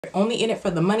only in it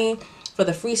for the money, for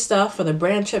the free stuff, for the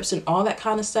brand trips and all that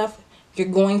kind of stuff, you're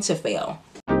going to fail.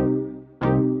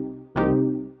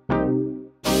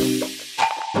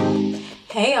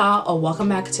 Hey y'all, welcome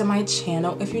back to my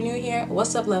channel. If you're new here,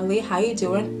 what's up lovely, how you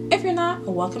doing? If you're not,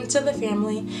 welcome to the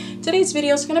family. Today's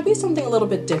video is going to be something a little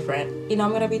bit different. I'm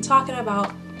going to be talking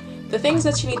about the things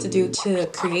that you need to do to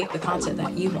create the content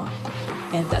that you want.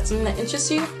 And if that's something that interests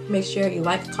you, make sure you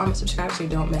like, comment, subscribe so you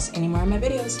don't miss any more of my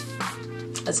videos.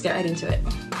 Let's get right into it.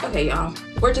 Okay y'all,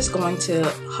 we're just going to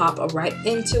hop right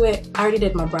into it. I already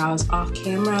did my brows off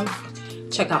camera.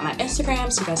 Check out my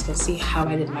Instagram so you guys can see how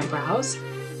I did my brows.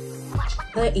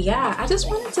 But yeah, I just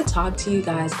wanted to talk to you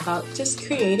guys about just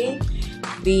creating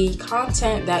the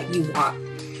content that you want.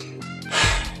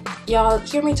 Y'all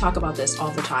hear me talk about this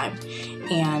all the time,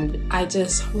 and I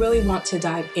just really want to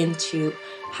dive into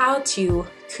how to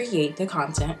create the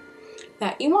content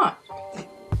that you want.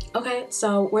 Okay,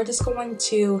 so we're just going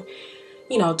to,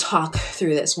 talk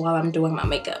through this while I'm doing my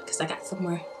makeup because I got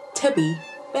somewhere to be.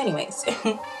 But anyways,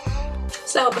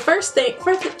 so the first things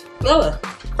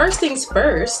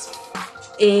first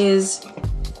is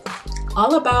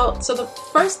all about, so the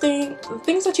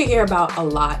things that you hear about a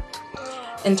lot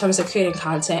in terms of creating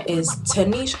content is to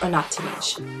niche or not to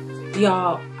niche.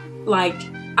 Y'all,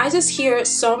 I just hear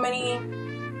so many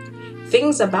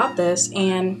things about this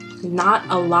and not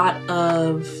a lot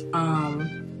of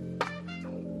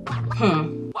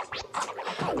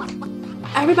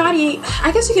everybody,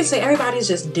 I guess you can say everybody's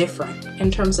just different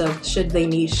in terms of should they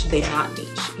niche, should they not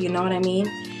niche, you know what I mean?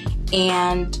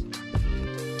 And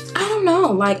I don't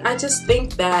know, I just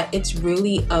think that it's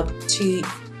really up to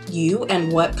you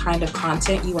and what kind of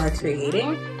content you are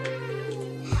creating.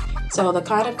 So the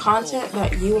kind of content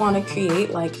that you want to create,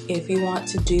 if you want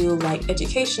to do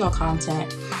educational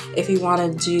content, if you want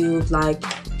to do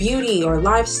beauty or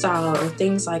lifestyle or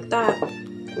things like that,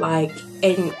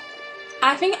 and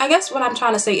I guess what I'm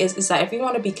trying to say is that if you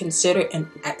want to be considered an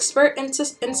expert in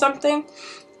something,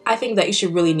 I think that you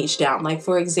should really niche down.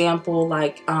 For example,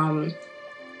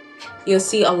 you'll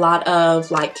see a lot of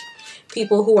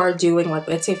people who are doing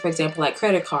let's say for example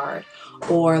credit card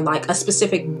or a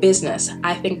specific business.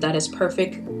 I think that is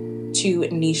perfect to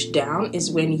niche down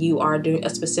is when you are doing a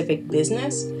specific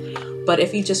business. But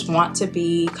if you just want to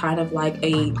be kind of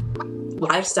a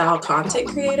lifestyle content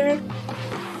creator,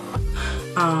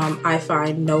 I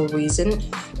find no reason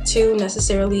to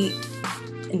necessarily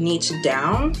niche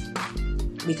down,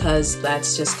 because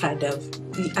that's just kind of,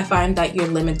 I find that you're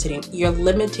limiting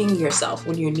yourself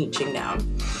when you're niching down.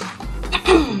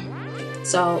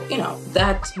 So,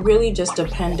 that's really just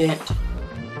dependent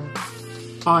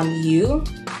on you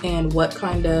and what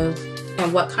kind of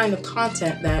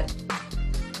content that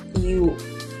you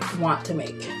want to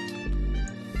make.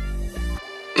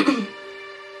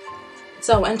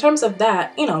 So in terms of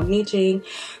that, niching,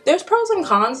 there's pros and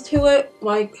cons to it.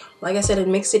 Like I said, it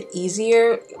makes it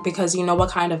easier because you know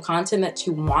what kind of content that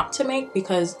you want to make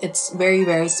because it's very,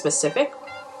 very specific.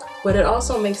 But it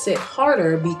also makes it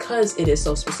harder because it is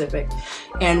so specific.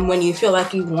 And when you feel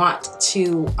like you want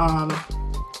to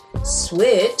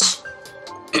switch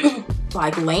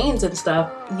lanes and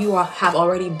stuff, you have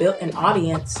already built an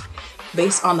audience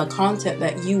based on the content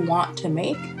that you want to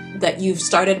make, that you've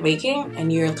started making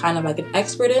and you're kind of an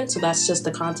expert in. So that's just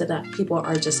the content that people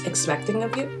are just expecting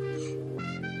of you.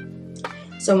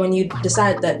 So when you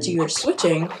decide that you're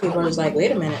switching, people are just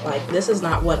wait a minute, this is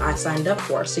not what I signed up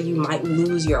for. So you might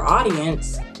lose your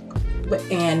audience,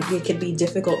 and it could be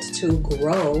difficult to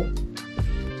grow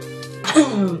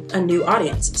a new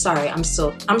audience. Sorry, I'm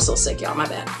still sick, y'all, my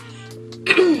bad.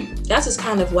 That's just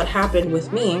kind of what happened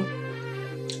with me.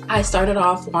 I started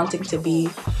off wanting to be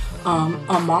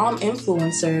a mom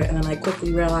influencer, and then I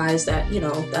quickly realized that,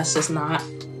 that's just not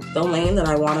the lane that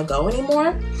I want to go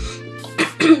anymore.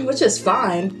 Which is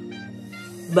fine,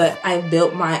 but I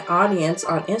built my audience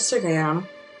on Instagram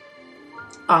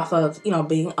off of,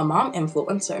 being a mom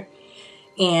influencer,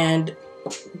 and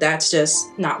that's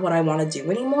just not what I want to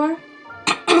do anymore.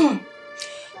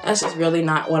 That's just really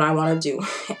not what I want to do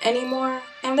anymore,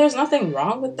 and there's nothing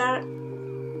wrong with that,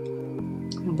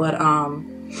 but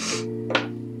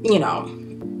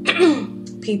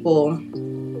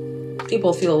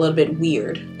people feel a little bit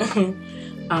weird.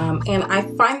 And I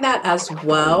find that as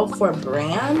well for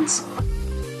brands.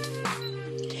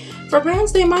 For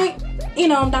brands, they might,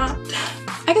 not,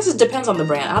 I guess it depends on the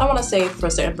brand. I don't want to say for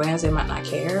certain brands they might not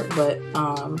care, but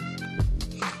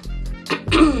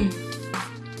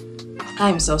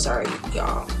I'm so sorry,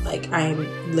 y'all.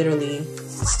 I'm literally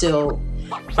still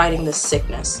fighting this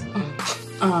sickness.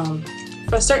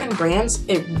 For certain brands,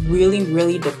 it really,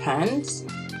 really depends.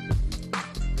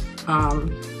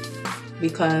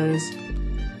 because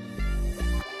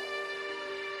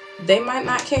they might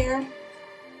not care.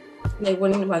 They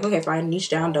wouldn't, like, okay, fine, niche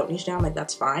down, don't niche down, like,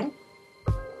 that's fine.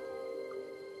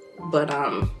 But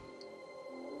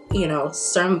you know,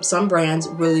 some brands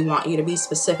really want you to be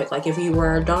specific. Like if you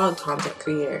were a dog content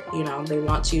creator, you know, they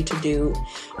want you to do,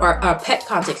 or a pet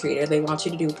content creator, they want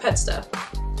you to do pet stuff.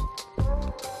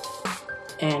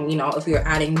 And you know, if you're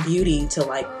adding beauty to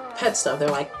like pet stuff, they're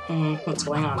like, what's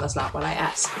going on? That's not what I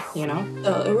asked, you know?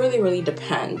 So it really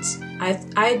depends.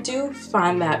 I do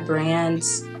find that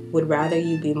brands would rather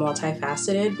you be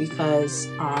multifaceted because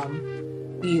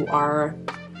you are,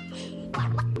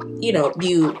 you know,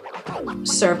 you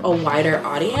serve a wider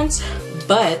audience,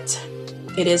 but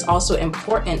it is also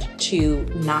important to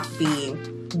not be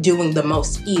doing the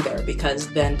most either, because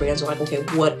then brands are like, okay,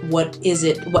 what is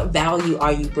it, what value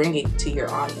are you bringing to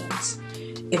your audience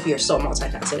if you're so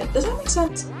multifaceted? Does that make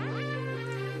sense?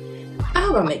 I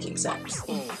hope I'm making sense.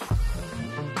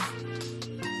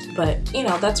 But you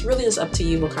know, that's really just up to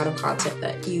you what kind of content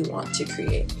that you want to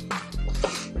create.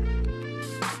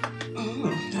 I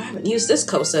haven't used this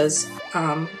Kosas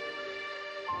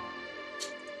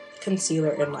concealer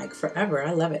in like forever.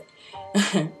 I love it.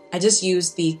 I just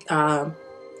used the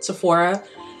Sephora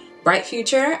Bright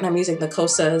Future, and I'm using the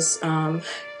Kosas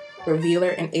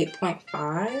Revealer in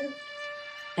 8.5,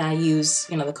 and I use,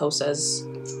 you know, the Kosas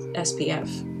SPF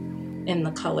in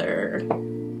the color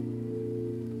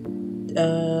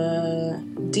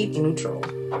Deep Neutral.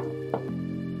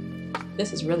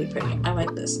 This is really pretty. I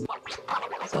like this.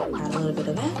 So add a little bit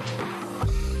of that.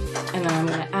 And then I'm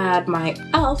gonna add my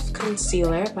e.l.f.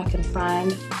 concealer, if I can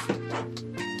find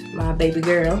my baby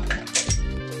girl.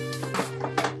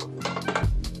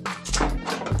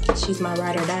 She's my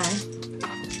ride or die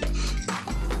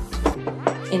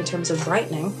in terms of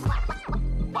brightening.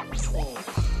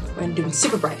 We're gonna do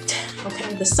super bright.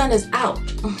 Okay, the sun is out.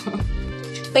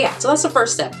 But yeah, so that's the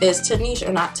first step, is to niche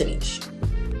or not to niche.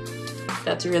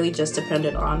 That's really just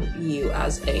dependent on you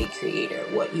as a creator,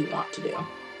 what you want to do.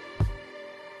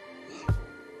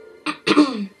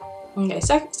 Okay,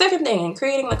 second thing in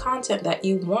creating the content that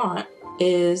you want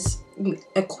is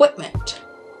equipment.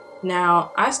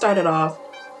 Now, I started off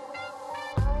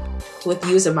with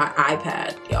using my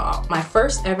iPad, y'all. My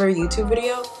first ever YouTube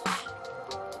video,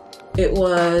 it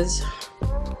was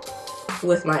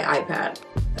with my iPad,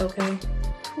 okay?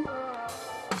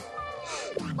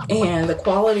 And the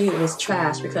quality was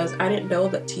trash because I didn't know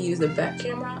that to use the back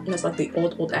camera, and it's like the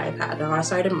old iPad. Now, I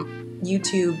started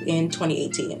YouTube in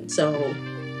 2018, so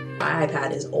my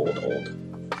iPad is old.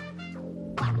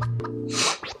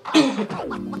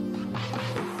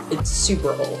 It's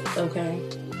super old, okay?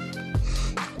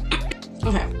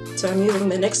 Okay, so I'm using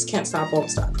the NYX Can't Stop,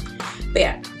 Won't Stop. But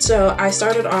yeah, so I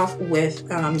started off with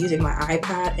using my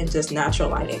iPad and just natural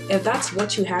lighting. If that's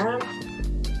what you have,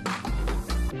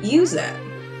 use that.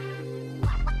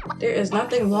 There is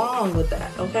nothing wrong with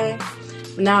that, okay?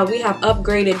 Now we have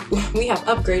upgraded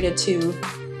to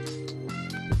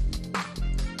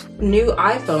new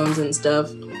iPhones and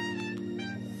stuff,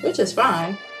 which is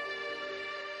fine.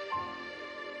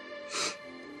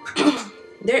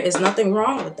 There is nothing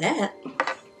wrong with that.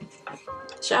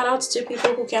 Shout outs to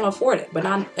people who can afford it, but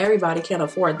not everybody can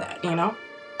afford that, you know?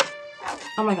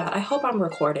 Oh my God, I hope I'm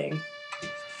recording.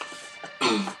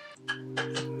 I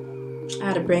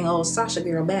had to bring old Sasha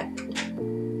girl back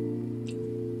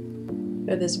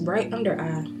for this bright under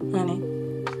eye, honey.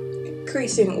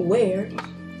 Creasing where?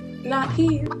 Not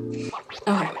here.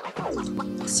 Okay,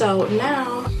 so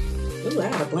now, ooh,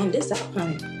 I gotta blend this out,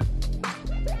 honey.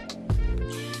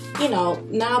 You know,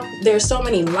 now there's so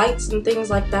many lights and things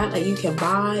like that that you can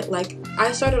buy. Like,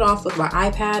 I started off with my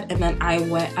iPad, and then I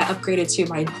upgraded to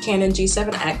my Canon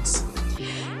G7X,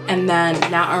 and then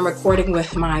now I'm recording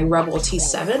with my Rebel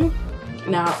T7.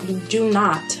 Now, you do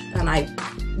not, and I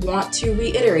want to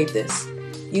reiterate this,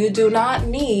 you do not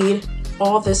need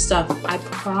all this stuff. I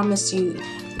promise you.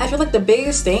 I feel like the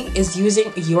biggest thing is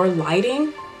using your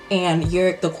lighting, and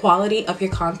the quality of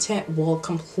your content will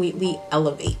completely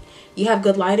elevate. You have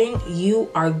good lighting, you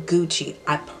are Gucci,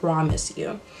 I promise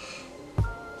you.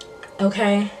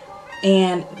 Okay?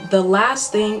 And the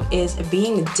last thing is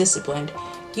being disciplined.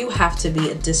 You have to be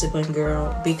a disciplined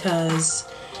girl, because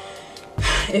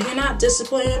if you're not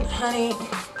disciplined, honey,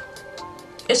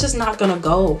 it's just not gonna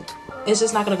go. It's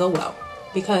just not gonna go well,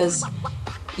 because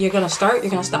you're gonna start,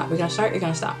 you're gonna stop, you're gonna start, you're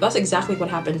gonna stop. That's exactly what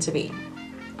happened to me.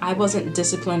 I wasn't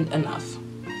disciplined enough.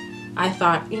 I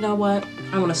thought, you know what,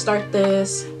 I'm gonna start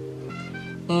this,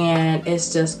 and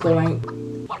it's just going,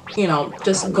 you know,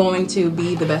 just going to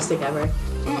be the best thing ever.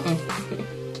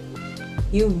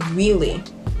 You really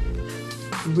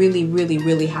really, really,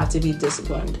 really have to be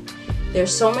disciplined.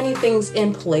 There's so many things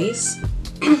in place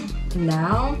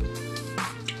now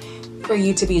for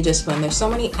you to be disciplined. There's so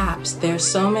many apps. There's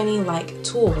so many like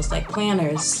tools, like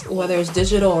planners, whether it's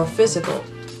digital or physical.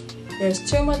 There's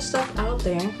too much stuff out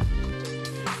there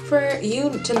for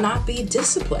you to not be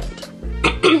disciplined.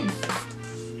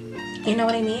 You know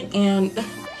what I mean? And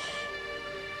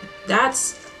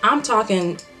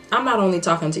I'm not only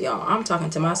talking to y'all, I'm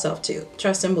talking to myself too.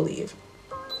 Trust and believe.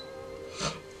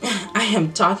 I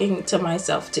am talking to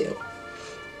myself too.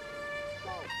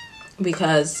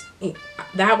 Because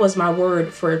that was my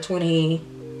word for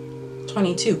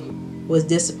 2022, was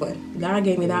discipline. God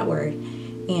gave me that word.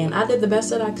 And I did the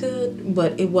best that I could,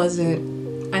 but it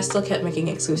wasn't, I still kept making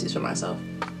excuses for myself.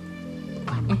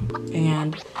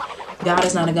 And God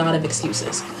is not a God of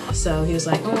excuses. So he was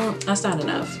like, that's not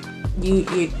enough.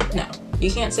 No,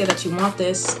 you can't say that you want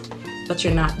this, but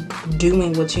you're not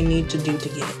doing what you need to do to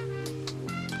get it.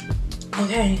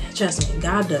 Okay, trust me,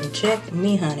 God done checked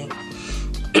me, honey.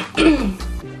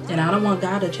 And I don't want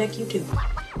God to check you too.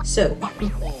 So,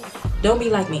 don't be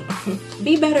like me.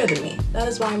 Be better than me. That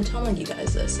is why I'm telling you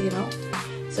guys this, you know?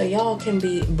 So y'all can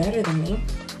be better than me.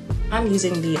 I'm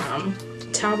using the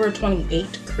Tower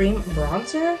 28 Cream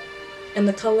Bronzer in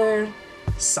the color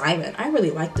Simon. I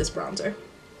really like this bronzer.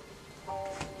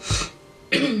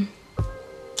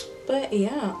 But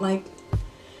yeah, like,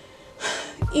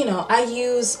 you know, I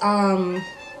use, I'm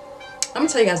gonna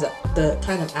tell you guys the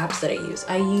kind of apps that I use.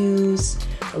 I use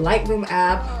the Lightroom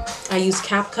app. I use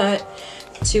CapCut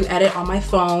to edit on my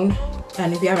phone.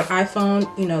 And if you have an iPhone,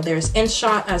 you know, there's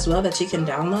InShot as well that you can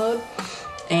download.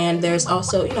 And there's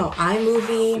also, you know,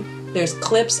 iMovie. There's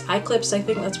Clips, iClips, I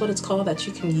think that's what it's called, that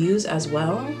you can use as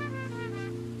well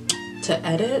to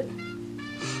edit.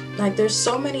 Like, there's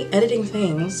so many editing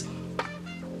things.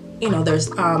 You know, there's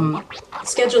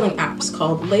scheduling apps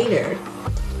called Later,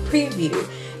 Preview.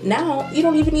 Now, you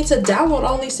don't even need to download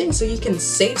all these things, so you can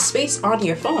save space on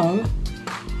your phone.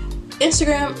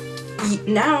 Instagram,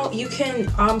 now you can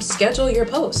schedule your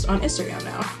post on Instagram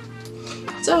now.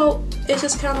 So it's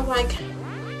just kind of like,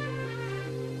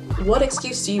 what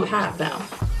excuse do you have now?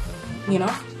 You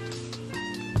know?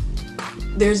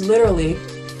 There's literally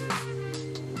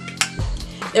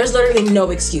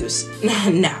no excuse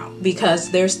now,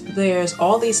 because there's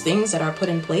all these things that are put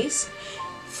in place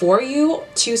for you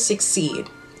to succeed.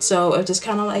 So it's just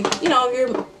kind of like, you know,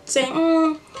 you're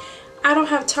saying, I don't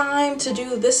have time to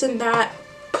do this and that.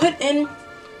 Put in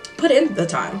the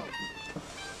time.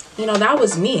 You know, that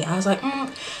was me. I was like,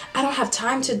 I don't have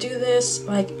time to do this.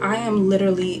 Like, I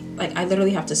literally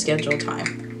have to schedule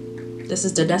time. This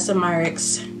is the Dessa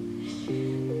Myricks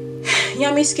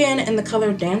Yummy Skin in the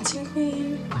color Dancing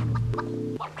Queen.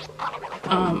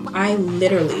 I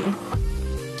literally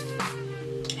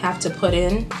have to put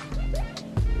in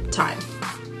time,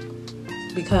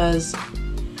 because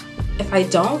if I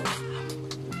don't,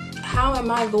 how am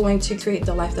I going to create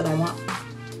the life that I want?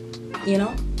 You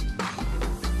know?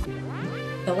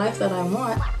 The life that I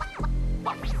want,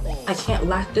 I can't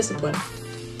lack discipline,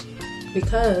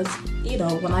 because, you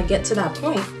know, when I get to that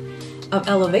point of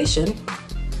elevation,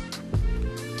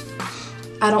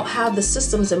 I don't have the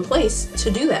systems in place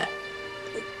to do that,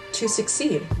 to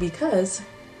succeed, because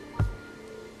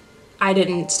I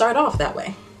didn't start off that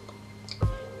way.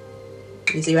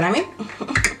 You see what I mean?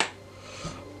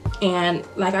 And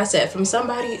like I said, from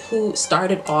somebody who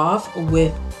started off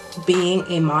with being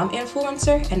a mom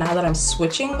influencer, and now that I'm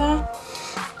switching that,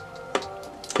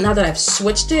 now that I've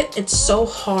switched it, it's so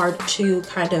hard to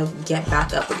kind of get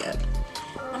back up again.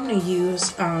 I'm gonna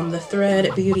use the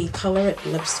Thread Beauty Color It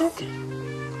lipstick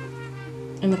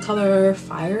in the color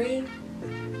Fiery.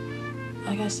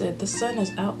 Like I said, the sun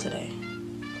is out today.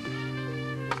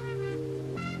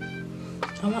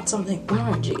 I want something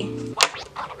orangey.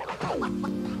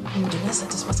 And Vanessa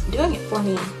just wasn't doing it for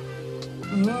me.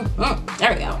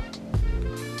 There we go.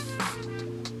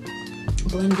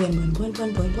 Blend, blend, blend, blend,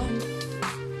 blend, blend, blend.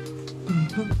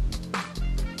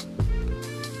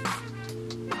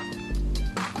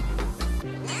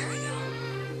 There we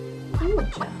go. Ooh,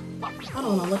 child. I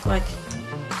don't want to look like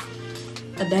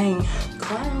a dang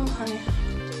clown, honey.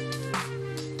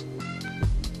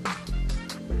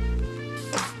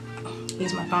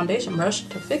 Use my foundation brush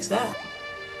to fix that.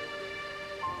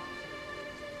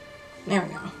 There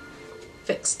we go.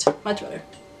 Fixed. Much better.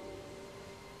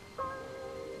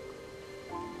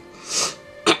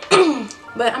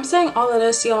 But I'm saying all of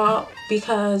this, y'all,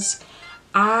 because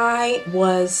I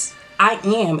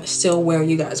am still where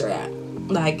you guys are at.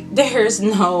 Like, there's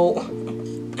no,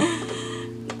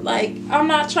 like, I'm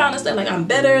not trying to say like I'm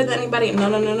better than anybody.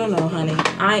 No, honey.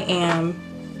 I am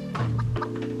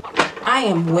I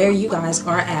am where you guys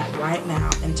are at right now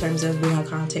in terms of being a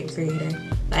content creator.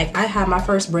 Like, I had my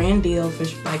first brand deal for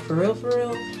real,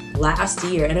 last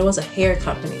year, and it was a hair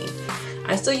company.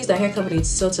 I still use that hair company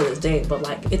still to this day, but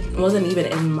like, it wasn't even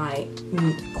in my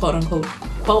quote unquote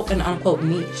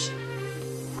niche.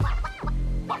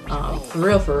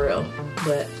 For real.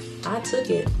 But I took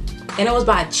it, and it was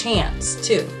by chance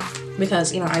too,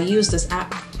 because, you know, I used this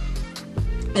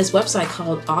website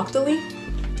called Octoly.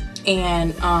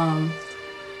 And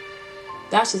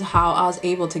that's just how I was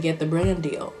able to get the brand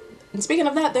deal. And speaking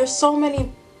of that, there's so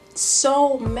many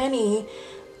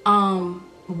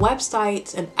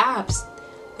websites and apps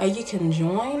that you can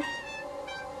join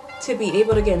to be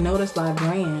able to get noticed by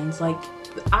brands. Like,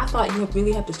 I thought you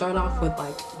really have to start off with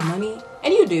like money,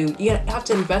 and you do. You have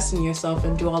to invest in yourself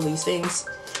and do all these things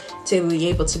to be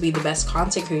able to be the best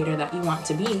content creator that you want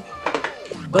to be.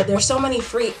 But there's so many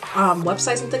free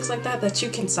websites and things like that that you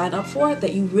can sign up for,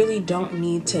 that you really don't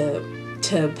need to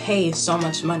pay so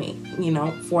much money, you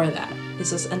know, for that.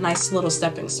 It's just a nice little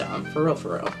stepping stone, for real,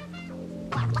 to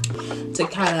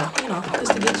kind of, you know,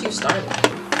 just to get you started.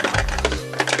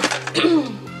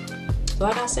 So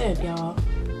like I said, y'all,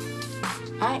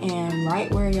 I am right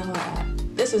where y'all are at.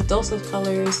 This is Dose of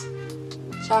Colors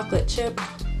Chocolate Chip.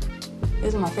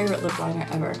 This is my favorite lip liner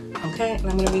ever. Okay, and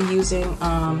I'm gonna be using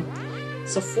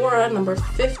Sephora number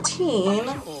 15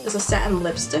 is a satin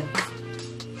lipstick.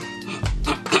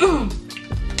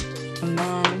 And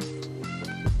then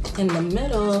in the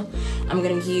middle, I'm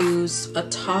gonna use a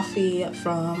toffee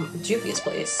from Juvia's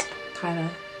Place. Kind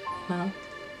of, you know,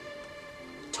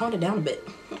 tone it down a bit.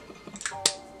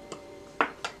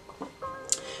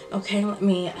 Okay, let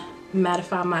me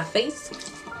mattify my face.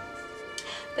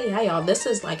 But yeah, y'all, this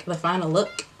is like the final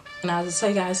look. And I'll just tell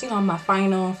you guys, you know, my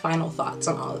final thoughts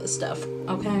on all this stuff,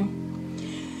 okay?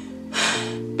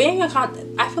 Being I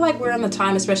feel like we're in the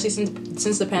time, especially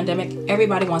since the pandemic,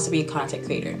 everybody wants to be a content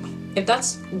creator. If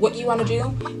that's what you want to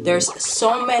do, there's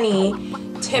so many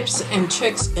tips and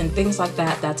tricks and things like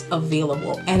that that's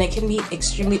available. And it can be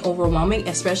extremely overwhelming,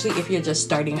 especially if you're just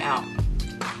starting out.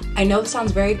 I know this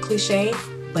sounds very cliche,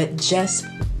 but just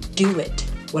do it.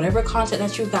 Whatever content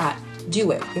that you got,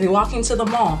 do it. If you're walking to the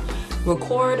mall,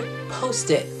 record, post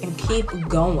it, and keep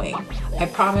going. I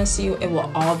promise you it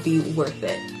will all be worth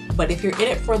it. But if you're in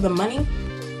it for the money,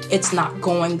 it's not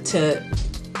going to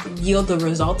yield the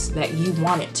results that you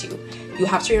want it to. You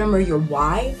have to remember your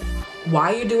why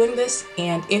you're doing this,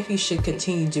 and if you should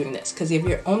continue doing this. Because if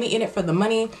you're only in it for the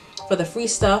money, for the free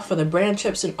stuff, for the brand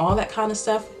trips and all that kind of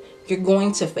stuff, you're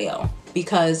going to fail,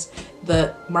 because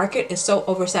the market is so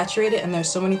oversaturated and there's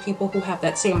so many people who have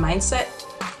that same mindset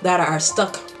that are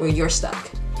stuck where you're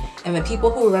stuck. And the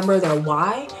people who remember their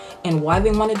why and why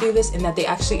they want to do this, and that they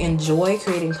actually enjoy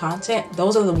creating content,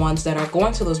 those are the ones that are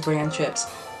going to those brand trips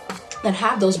and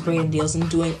have those brand deals and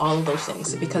doing all of those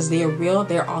things, because they are real,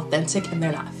 they're authentic, and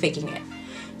they're not faking it.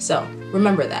 So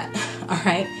remember that. All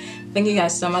right, thank you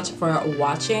guys so much for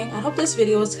watching. I hope this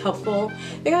video was helpful.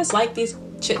 If you guys like these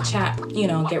chit chat, you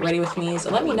know, get ready with me,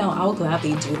 so let me know. I will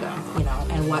gladly do them, you know,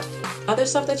 and what other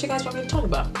stuff that you guys want me to talk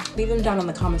about, leave them down in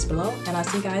the comments below, and I'll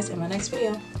see you guys in my next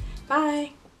video.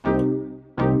 Bye.